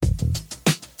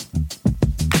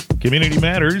Community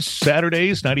Matters,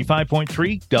 Saturdays,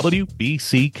 95.3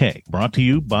 WBCK. Brought to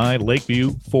you by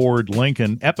Lakeview Ford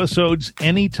Lincoln. Episodes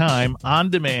anytime on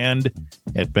demand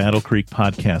at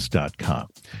battlecreekpodcast.com.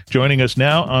 Joining us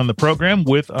now on the program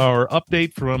with our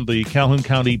update from the Calhoun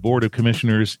County Board of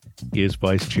Commissioners is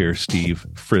Vice Chair Steve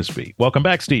Frisbee. Welcome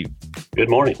back, Steve. Good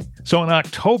morning. So in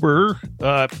October,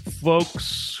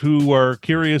 folks who are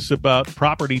curious about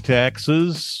property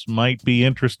taxes might be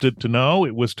interested to know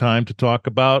it was time to talk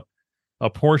about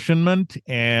apportionment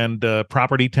and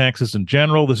property taxes in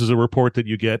general. This is a report that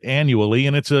you get annually,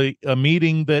 and it's a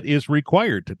meeting that is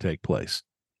required to take place.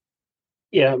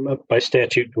 Yeah, by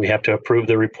statute, we have to approve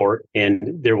the report, and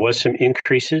there was some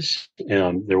increases.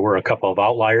 There were a couple of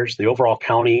outliers. The overall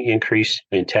county increase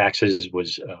in taxes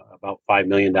was about $5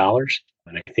 million,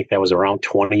 and I think that was around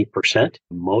 20%.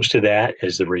 Most of that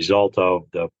is the result of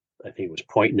I think it was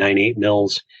 0.98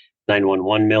 mils,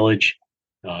 911 millage,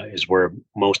 is where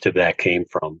most of that came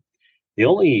from. The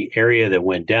only area that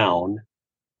went down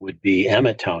would be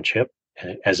Emmett Township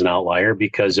as an outlier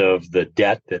because of the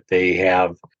debt that they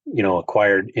have,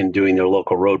 acquired in doing their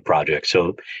local road project.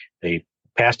 So they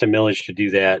passed a millage to do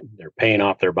that. They're paying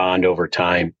off their bond over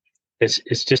time.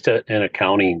 It's just an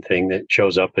accounting thing that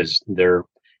shows up as their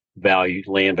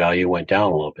land value went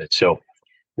down a little bit. So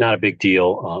not a big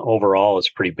deal. Overall, it's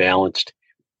pretty balanced.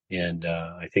 And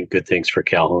I think good things for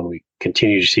Calhoun. We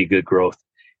continue to see good growth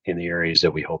in the areas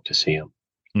that we hope to see them.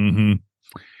 Mm-hmm.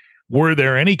 Were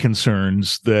there any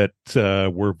concerns that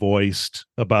were voiced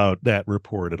about that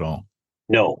report at all?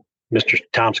 No. Mr.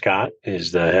 Tom Scott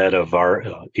is the head of our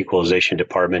equalization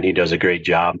department. He does a great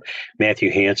job.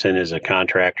 Matthew Hansen is a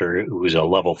contractor who's a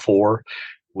level 4,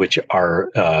 which are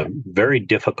very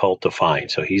difficult to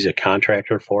find. So he's a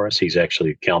contractor for us. He's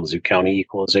actually Kalamazoo County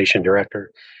Equalization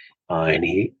Director. And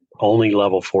only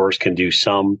level 4s can do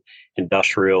some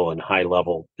industrial and high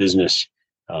level business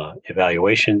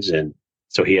evaluations. And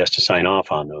so he has to sign off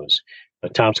on those.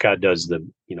 But Tom Scott does the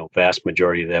vast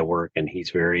majority of that work, and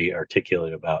he's very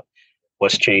articulate about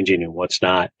what's changing and what's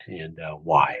not and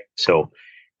why. So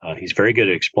he's very good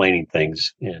at explaining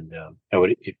things. And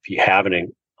if you have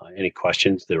any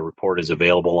questions, the report is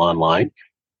available online,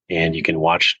 and you can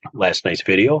watch last night's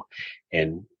video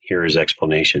and hear his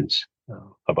explanations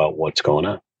about what's going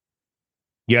on.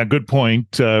 Yeah, good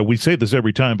point. We say this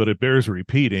every time, but it bears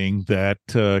repeating that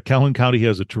Calhoun County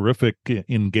has a terrific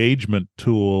engagement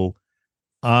tool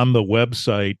on the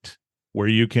website where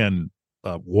you can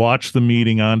watch the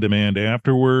meeting on demand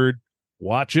afterward,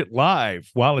 watch it live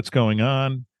while it's going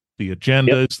on. The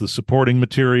agendas, the supporting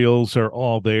materials are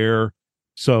all there.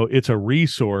 So it's a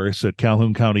resource at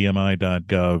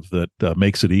calhouncountymi.gov that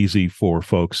makes it easy for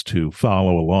folks to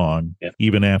follow along,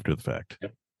 even after the fact.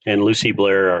 Yep. And Lucy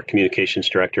Blair, our communications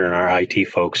director, and our IT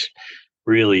folks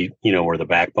really, were the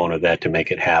backbone of that to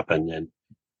make it happen. And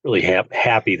really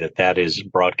happy that is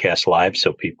broadcast live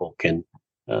so people can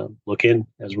look in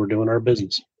as we're doing our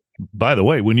business. By the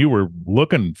way, when you were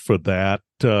looking for that,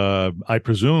 I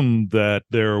presume that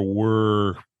there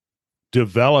were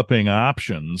developing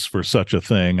options for such a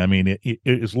thing. I mean,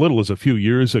 as little as a few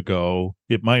years ago,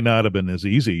 it might not have been as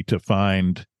easy to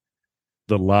find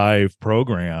the live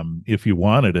program if you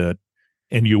wanted it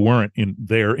and you weren't in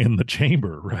the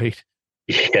chamber, right?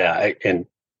 Yeah, and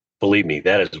believe me,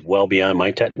 that is well beyond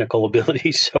my technical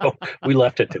ability. So we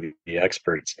left it to the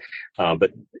experts.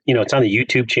 But it's on the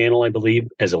YouTube channel, I believe,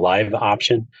 as a live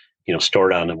option,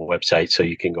 stored on the website, so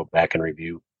you can go back and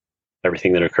review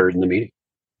everything that occurred in the meeting.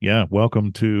 Yeah,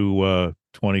 welcome to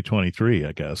 2023,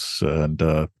 I guess.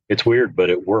 And it's weird, but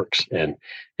it works, and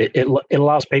it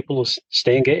allows people to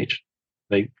stay engaged.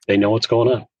 They know what's going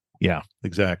on. Yeah,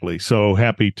 exactly. So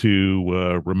happy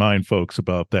to remind folks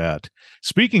about that.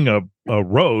 Speaking of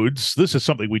roads, this is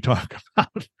something we talk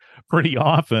about pretty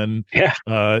often. Yeah.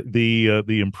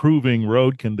 The improving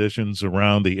road conditions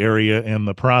around the area and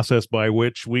the process by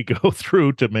which we go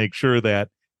through to make sure that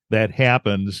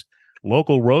happens.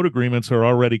 Local road agreements are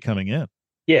already coming in.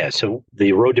 Yeah. So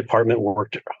the road department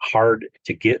worked hard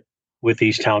to get with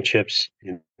these townships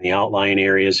in the outlying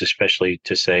areas, especially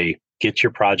to say, get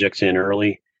your projects in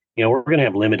early. We're going to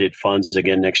have limited funds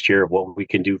again next year of what we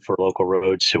can do for local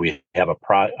roads. So we have a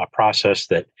process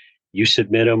that you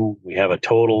submit them. We have a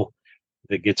total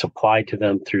that gets applied to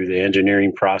them through the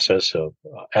engineering process of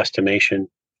estimation.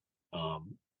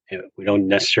 We don't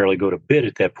necessarily go to bid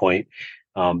at that point,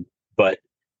 but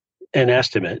an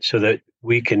estimate so that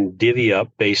we can divvy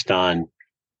up based on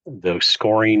the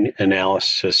scoring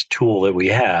analysis tool that we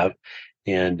have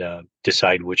and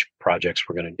decide which projects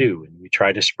we're going to do. And we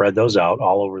try to spread those out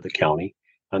all over the county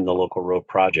on the local road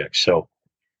projects. So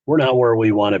we're not where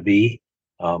we want to be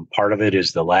Part of it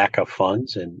is the lack of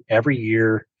funds. And every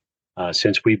year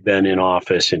since we've been in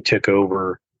office and took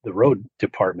over the road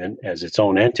department as its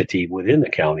own entity within the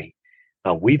county,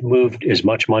 we've moved as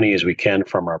much money as we can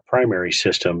from our primary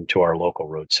system to our local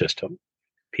road system.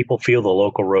 People feel the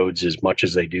local roads as much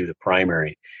as they do the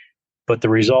primary. But the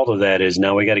result of that is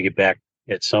now we got to get back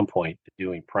at some point to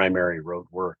doing primary road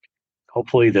work.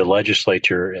 Hopefully the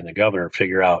legislature and the governor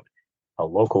figure out a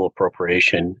local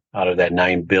appropriation out of that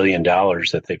 $9 billion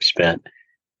that they've spent.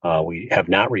 We have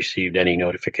not received any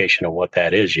notification of what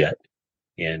that is yet.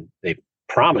 And they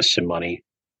promised some money.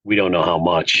 We don't know how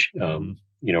much.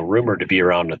 Rumored to be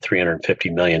around the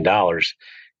 $350 million,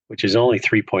 which is only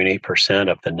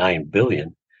 3.8% of the $9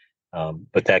 billion.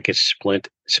 But that gets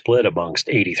split amongst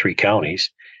 83 counties,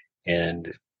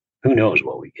 and who knows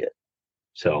what we get.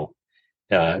 So,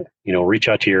 reach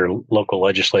out to your local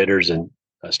legislators and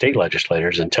state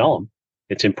legislators and tell them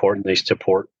it's important they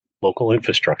support local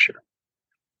infrastructure.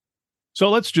 So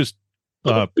let's just,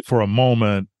 for a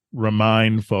moment,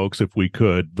 remind folks, if we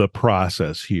could, the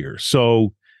process here.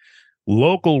 So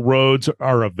local roads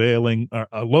are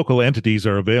local entities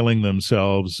are availing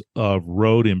themselves of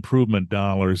road improvement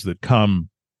dollars that come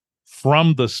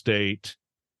from the state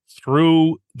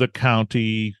through the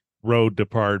county road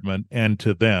department and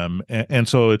to them. And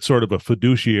so it's sort of a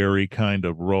fiduciary kind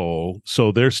of role.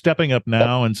 So they're stepping up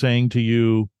now and saying to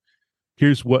you,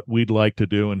 here's what we'd like to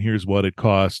do, and here's what it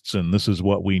costs, and this is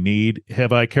what we need.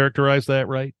 Have I characterized that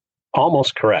right?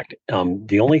 Almost correct.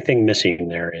 The only thing missing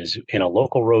there is in a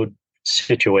local road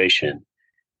situation,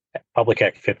 Public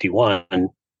Act 51,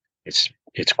 it's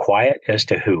quiet as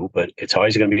to who, but it's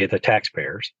always going to be the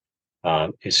taxpayers.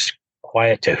 It's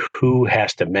quiet to who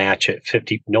has to match at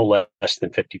no less than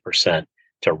 50%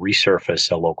 to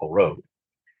resurface a local road.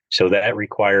 So that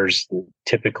requires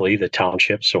typically the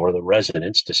townships or the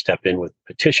residents to step in with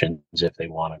petitions if they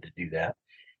wanted to do that,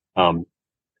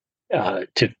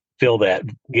 to fill that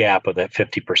gap of that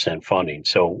 50% funding.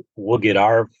 So we'll get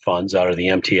our funds out of the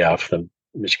MTF, the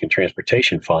Michigan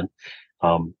Transportation Fund,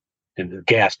 and the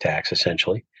gas tax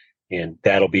essentially, and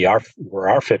that'll be where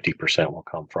our 50% will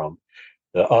come from.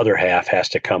 The other half has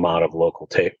to come out of local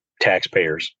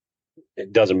taxpayers.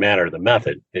 It doesn't matter the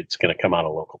method; it's going to come out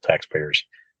of local taxpayers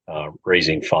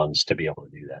raising funds to be able to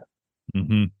do that.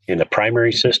 Mm-hmm. In the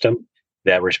primary system,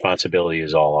 that responsibility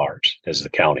is all ours as the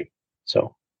county.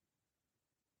 So.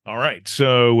 All right.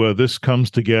 So this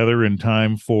comes together in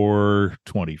time for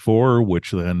 24,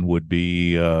 which then would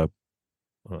be road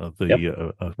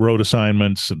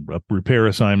assignments and repair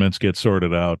assignments get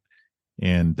sorted out,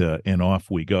 and off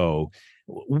we go.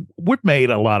 We've made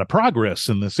a lot of progress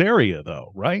in this area,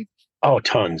 though, right? Oh,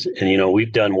 tons. And,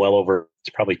 we've done well over, it's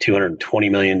probably $220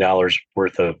 million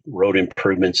worth of road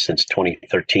improvements since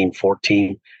 2013,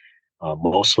 14,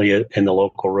 mostly in the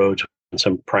local roads and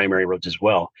some primary roads as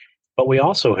well. But we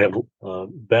also have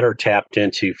better tapped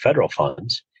into federal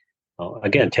funds,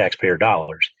 again, taxpayer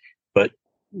dollars. But,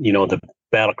 the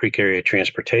Battle Creek Area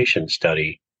Transportation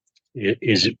Study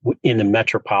is in the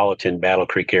metropolitan Battle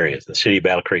Creek areas, the city of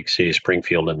Battle Creek, city of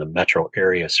Springfield, and the metro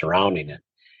area surrounding it.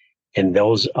 And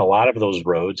a lot of those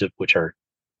roads, which are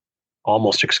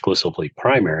almost exclusively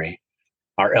primary,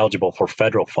 are eligible for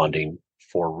federal funding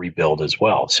for rebuild as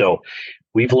well. So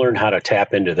we've learned how to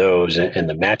tap into those, and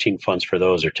the matching funds for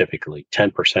those are typically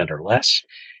 10% or less.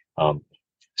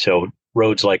 So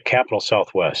roads like Capital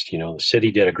Southwest, the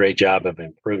city did a great job of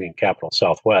improving Capital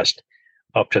Southwest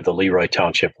up to the Leroy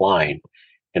Township line.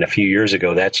 And a few years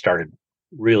ago, that started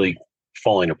really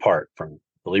falling apart from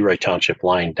the Leroy Township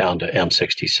line down to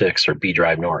M66 or B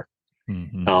Drive North.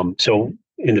 Mm-hmm. So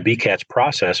in the BCATS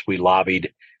process, we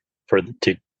lobbied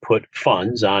to put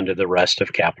funds onto the rest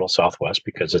of Capital Southwest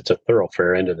because it's a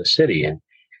thoroughfare into the city. And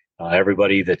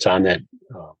everybody that's on that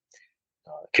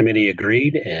committee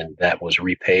agreed, and that was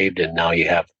repaved. And now you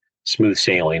have smooth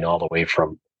sailing all the way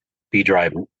from B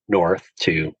Drive North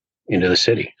to into the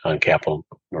city on Capital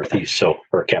Northeast,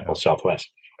 or Capital Southwest.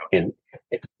 And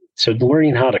so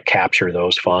learning how to capture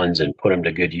those funds and put them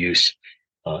to good use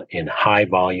in high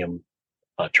volume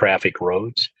traffic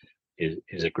roads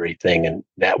is a great thing. And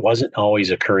that wasn't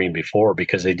always occurring before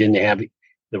because they didn't have,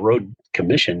 the road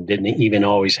commission didn't even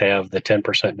always have the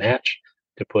 10% match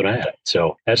to put at it.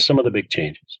 So that's some of the big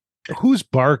changes. Who's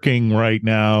barking right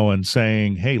now and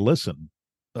saying, hey, listen,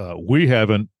 we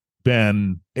haven't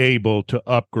been able to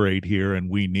upgrade here and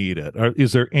we need it? Or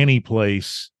is there any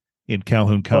place in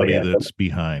Calhoun County that's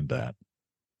behind that?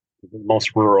 The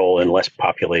most rural and less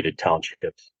populated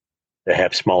townships that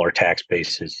have smaller tax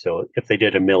bases. So if they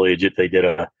did a millage, if they did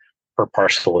a per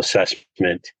parcel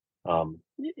assessment,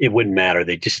 it wouldn't matter.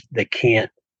 They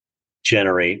can't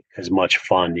generate as much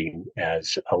funding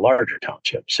as a larger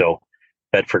township. So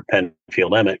Bedford,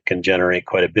 Penfield, Emmett can generate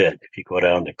quite a bit. If you go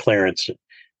down to Clarence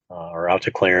or out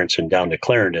to Clarence and down to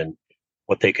Clarendon,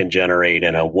 what they can generate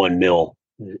in a 1 mil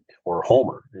or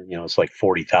Homer, it's like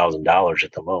 $40,000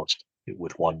 at the most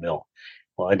with 1 mil.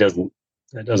 Well,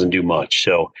 that doesn't do much.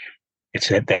 So it's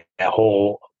that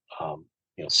whole,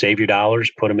 save your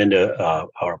dollars, put them into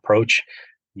our approach,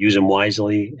 use them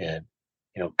wisely, and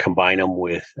combine them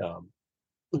with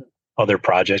other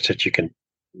projects that you can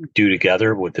do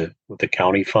together with the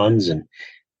county funds and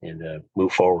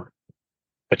move forward.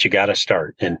 But you got to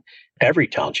start. And every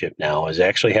township now is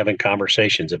actually having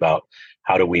conversations about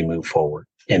how do we move forward.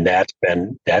 And that's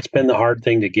been the hard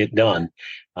thing to get done.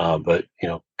 But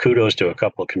kudos to a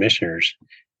couple of commissioners,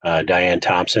 Diane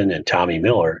Thompson and Tommy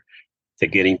Miller, to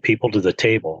getting people to the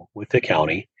table with the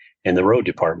county and the road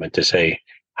department to say,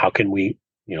 how can we,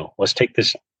 let's take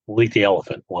this, we'll eat the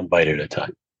elephant one bite at a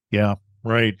time. Yeah,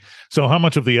 right. So how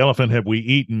much of the elephant have we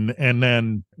eaten, and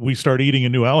then we start eating a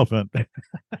new elephant?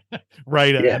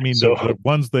 Right. Yeah, I mean, so, the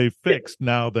ones they fixed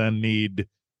now then need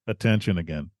attention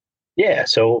again. Yeah.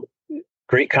 So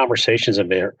great conversations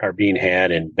are being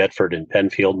had in Bedford and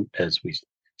Penfield as we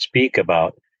speak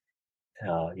about,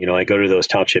 I go to those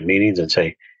township meetings and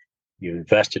say, you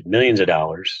invested millions of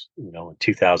dollars, in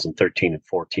 2013 and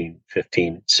 14,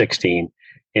 15, 16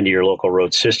 into your local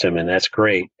road system. And that's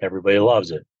great. Everybody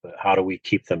loves it. But how do we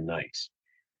keep them nice?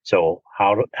 So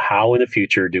how in the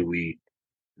future do we,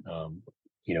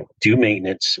 do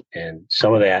maintenance? And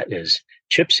some of that is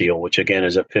chip seal, which again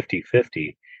is a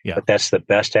 50-50. Yeah. But that's the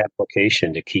best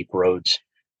application to keep roads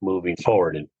moving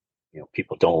forward. And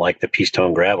people don't like the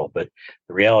pea-stone gravel, but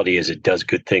the reality is it does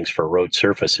good things for road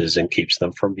surfaces and keeps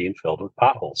them from being filled with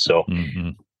potholes. So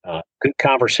good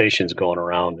conversations going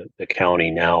around the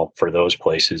county now for those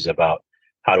places about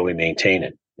how do we maintain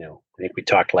it. I think we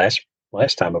talked last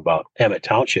time about Emmett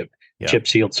Township chip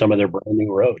sealed some of their brand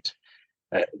new roads.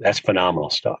 That's phenomenal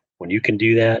stuff. When you can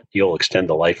do that, you'll extend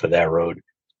the life of that road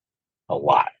a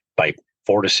lot by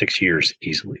 4 to 6 years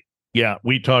easily. Yeah,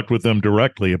 we talked with them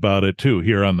directly about it too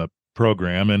here on the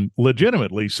program, and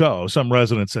legitimately so. Some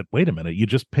residents said, wait a minute, you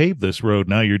just paved this road,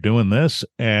 now you're doing this,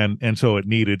 and so it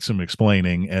needed some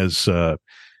explaining, as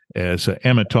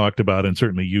Emmett talked about, and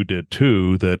certainly you did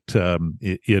too, that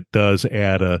it does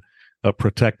add a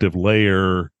protective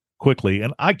layer quickly.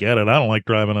 And I get it, I don't like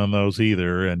driving on those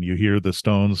either, and you hear the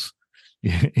stones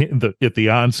at the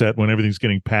onset when everything's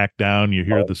getting packed down, you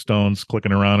hear the stones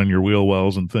clicking around in your wheel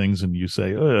wells and things, and you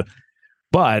say, ugh.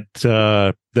 But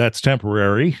that's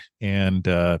temporary, and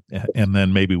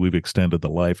then maybe we've extended the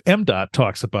life. MDOT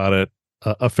talks about it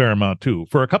a fair amount too.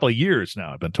 For a couple of years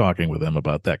now, I've been talking with them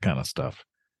about that kind of stuff.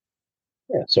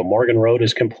 Yeah. So Morgan Road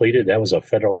is completed. That was a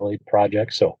federal aid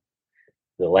project. So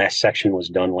the last section was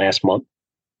done last month.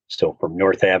 So from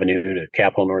North Avenue to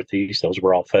Capitol Northeast, those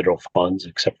were all federal funds,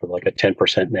 except for like a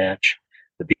 10% match,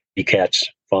 the BCATS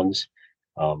funds.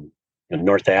 And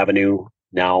North Avenue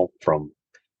now from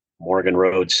Morgan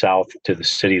Road south to the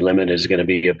city limit is going to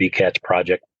be a BCATS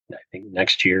project, I think,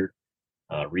 next year,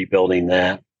 rebuilding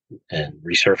that and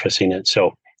resurfacing it.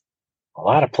 So a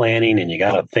lot of planning, and you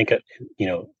got to think,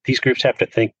 these groups have to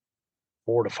think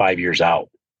 4 to 5 years out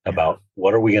about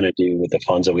what are we going to do with the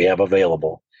funds that we have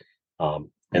available.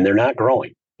 And they're not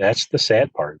growing. That's the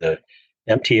sad part. The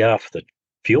MTF, the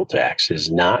fuel tax,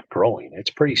 is not growing. It's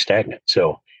pretty stagnant.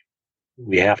 So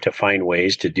we have to find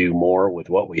ways to do more with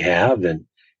what we have. And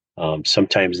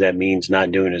sometimes that means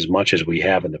not doing as much as we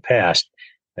have in the past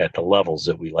at the levels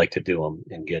that we like to do them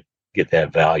and get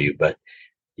that value. But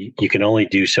you can only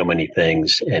do so many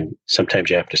things, and sometimes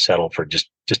you have to settle for just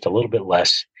a little bit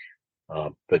less,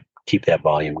 but keep that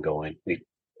volume going.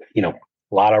 A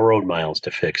lot of road miles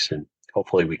to fix, and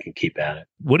hopefully we can keep at it.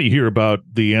 What do you hear about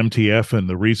the MTF and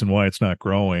the reason why it's not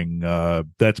growing?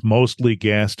 That's mostly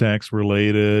gas tax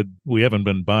related. We haven't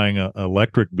been buying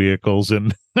electric vehicles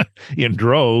in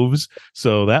droves,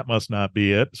 so that must not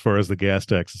be it as far as the gas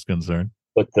tax is concerned.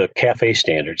 But the CAFE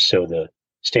standards, so the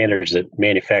standards that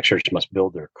manufacturers must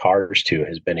build their cars to,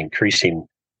 has been increasing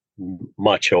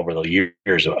much over the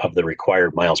years of the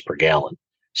required miles per gallon.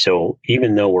 So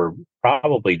even though we're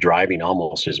probably driving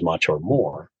almost as much or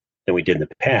more than we did in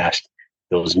the past,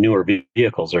 those newer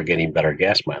vehicles are getting better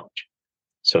gas mileage.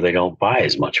 So they don't buy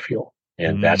as much fuel.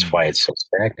 And that's why it's so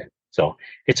stagnant. So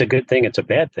it's a good thing. It's a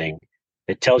bad thing.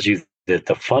 It tells you that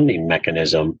the funding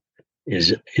mechanism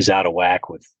is out of whack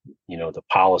with, the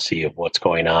policy of what's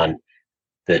going on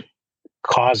that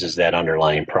causes that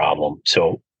underlying problem.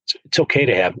 So it's okay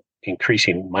to have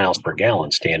increasing miles per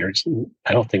gallon standards.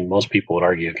 I don't think most people would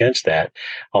argue against that.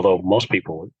 Although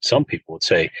some people would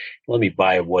say, let me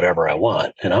buy whatever I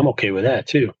want. And I'm okay with that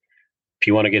too. If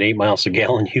you want to get 8 miles a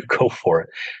gallon, you go for it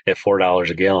at $4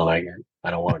 a gallon. I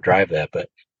don't want to drive that, but,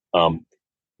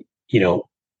 you know,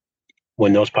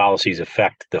 when those policies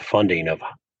affect the funding of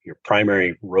your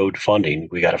primary road funding,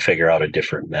 we got to figure out a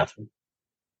different method.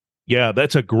 Yeah,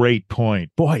 that's a great point.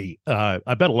 Boy,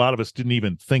 I bet a lot of us didn't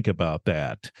even think about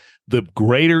that. The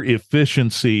greater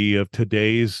efficiency of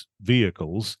today's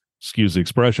vehicles, excuse the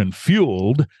expression,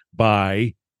 fueled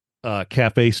by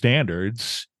CAFE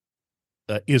standards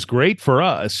is great for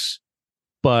us.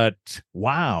 But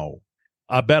wow,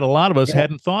 I bet a lot of us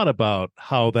hadn't thought about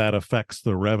how that affects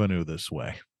the revenue this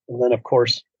way. And then, of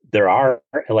course, there are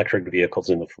electric vehicles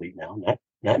in the fleet now,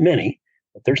 not many,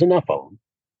 but there's enough of them.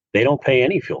 They don't pay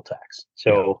any fuel tax.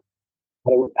 So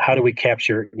how do we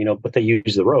capture, but they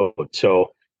use the road.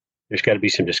 So there's got to be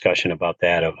some discussion about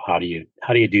that of how do you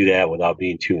do that without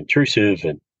being too intrusive.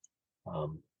 And,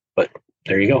 but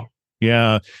there you go.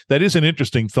 Yeah, that is an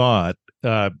interesting thought.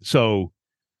 So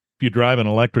if you drive an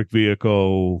electric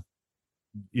vehicle,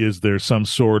 is there some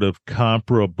sort of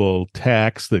comparable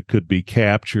tax that could be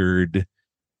captured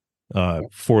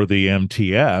for the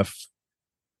MTF?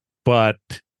 But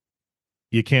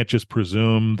you can't just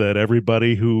presume that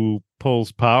everybody who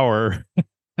pulls power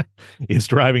is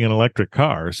driving an electric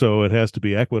car. So it has to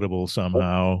be equitable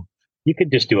somehow. You could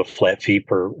just do a flat fee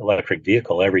per electric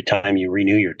vehicle every time you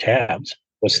renew your tabs.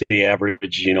 What's the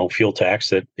average, fuel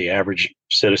tax that the average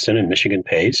citizen in Michigan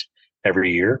pays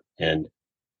every year? And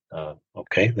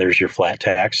okay, there's your flat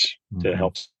tax to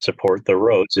help support the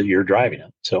roads that you're driving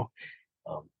on. So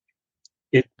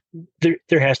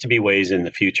there has to be ways in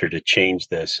the future to change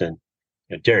this. And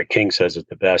Derek King says it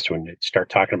the best when you start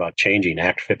talking about changing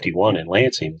Act 51 in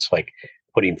Lansing. It's like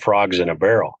putting frogs in a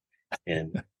barrel.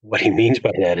 And what he means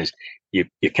by that is you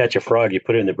catch a frog, you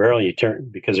put it in the barrel, and you turn,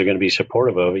 because they're going to be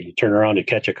supportive of it, you turn around to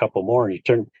catch a couple more, and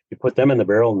you put them in the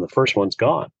barrel, and the first one's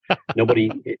gone.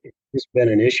 It's been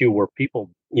an issue where people,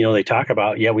 they talk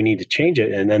about, we need to change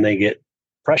it, and then they get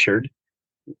pressured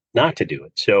not to do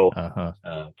it. So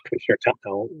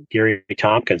Commissioner Gary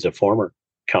Tompkins, a former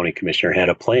county commissioner, had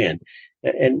a plan.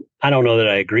 And I don't know that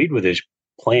I agreed with his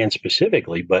plan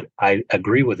specifically, but I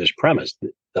agree with his premise.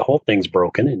 The whole thing's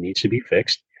broken and needs to be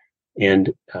fixed.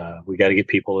 And we got to get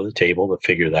people to the table to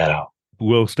figure that out.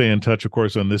 We'll stay in touch, of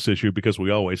course, on this issue because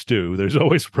we always do. There's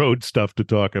always road stuff to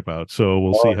talk about. So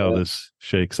we'll see how this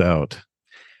shakes out.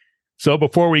 So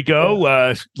before we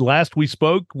go, last we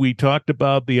spoke, we talked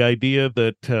about the idea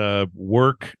that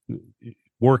work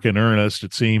in earnest,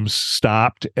 it seems,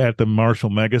 stopped at the Marshall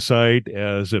megasite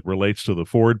as it relates to the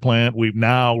Ford plant. We've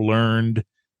now learned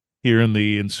here in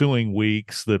the ensuing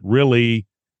weeks that really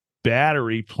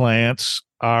battery plants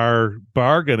are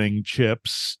bargaining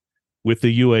chips with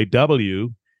the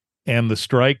UAW, and the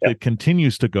strike that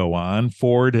continues to go on.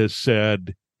 Ford has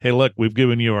said, hey, look, we've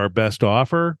given you our best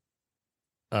offer.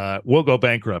 We'll go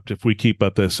bankrupt if we keep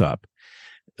this up.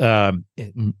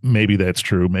 Maybe that's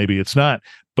true. Maybe it's not.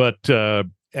 But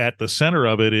at the center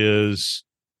of it is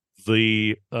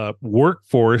the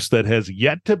workforce that has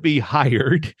yet to be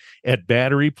hired at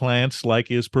battery plants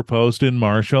like is proposed in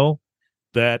Marshall,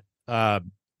 that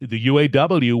the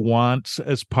UAW wants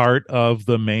as part of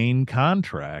the main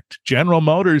contract. General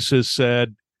Motors has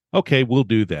said, okay, we'll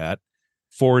do that.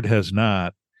 Ford has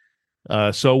not.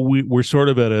 So we're sort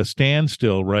of at a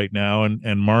standstill right now,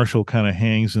 and Marshall kind of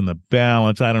hangs in the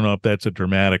balance. I don't know if that's a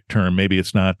dramatic term. Maybe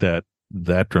it's not that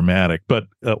dramatic. But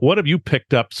what have you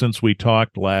picked up since we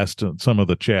talked last? Some of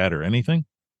the chatter, anything?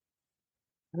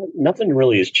 Nothing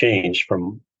really has changed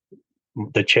from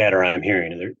the chatter I'm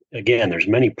hearing. There's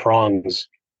many prongs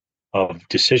of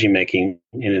decision making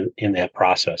in that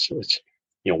process. It's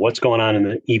what's going on in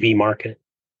the EV market,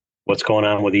 what's going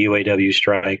on with the UAW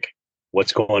strike,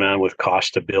 what's going on with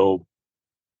cost to build.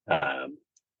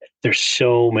 There's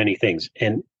so many things.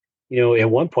 And,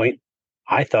 at one point,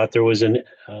 I thought there was an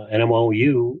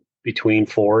MOU between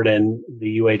Ford and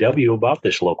the UAW about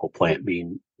this local plant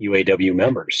being UAW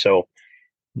members. So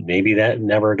maybe that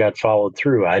never got followed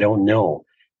through. I don't know.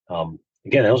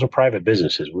 Again, those are private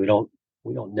businesses. We don't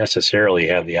necessarily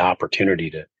have the opportunity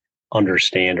to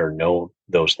understand or know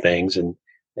those things, and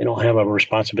they don't have a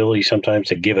responsibility sometimes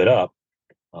to give it up.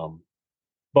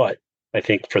 But I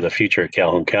think for the future of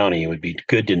Calhoun County, it would be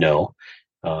good to know,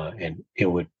 and it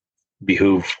would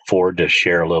behoove Ford to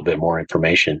share a little bit more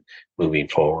information moving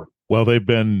forward. Well, they've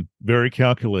been very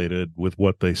calculated with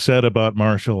what they said about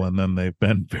Marshall, and then they've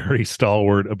been very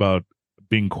stalwart about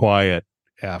being quiet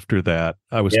after that.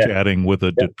 I was Yeah. chatting with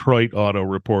a Yeah. Detroit auto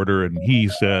reporter, and he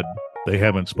said they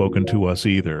haven't spoken to us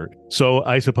either. So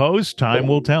I suppose time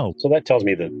will tell. So that tells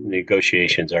me the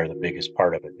negotiations are the biggest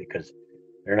part of it, because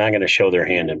they're not going to show their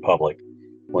hand in public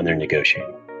when they're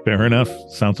negotiating. Fair enough.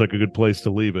 Sounds like a good place to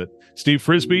leave it. Steve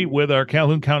Frisbee with our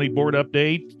Calhoun County Board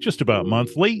update, just about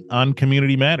monthly on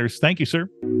Community Matters. Thank you, sir.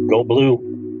 Go Blue.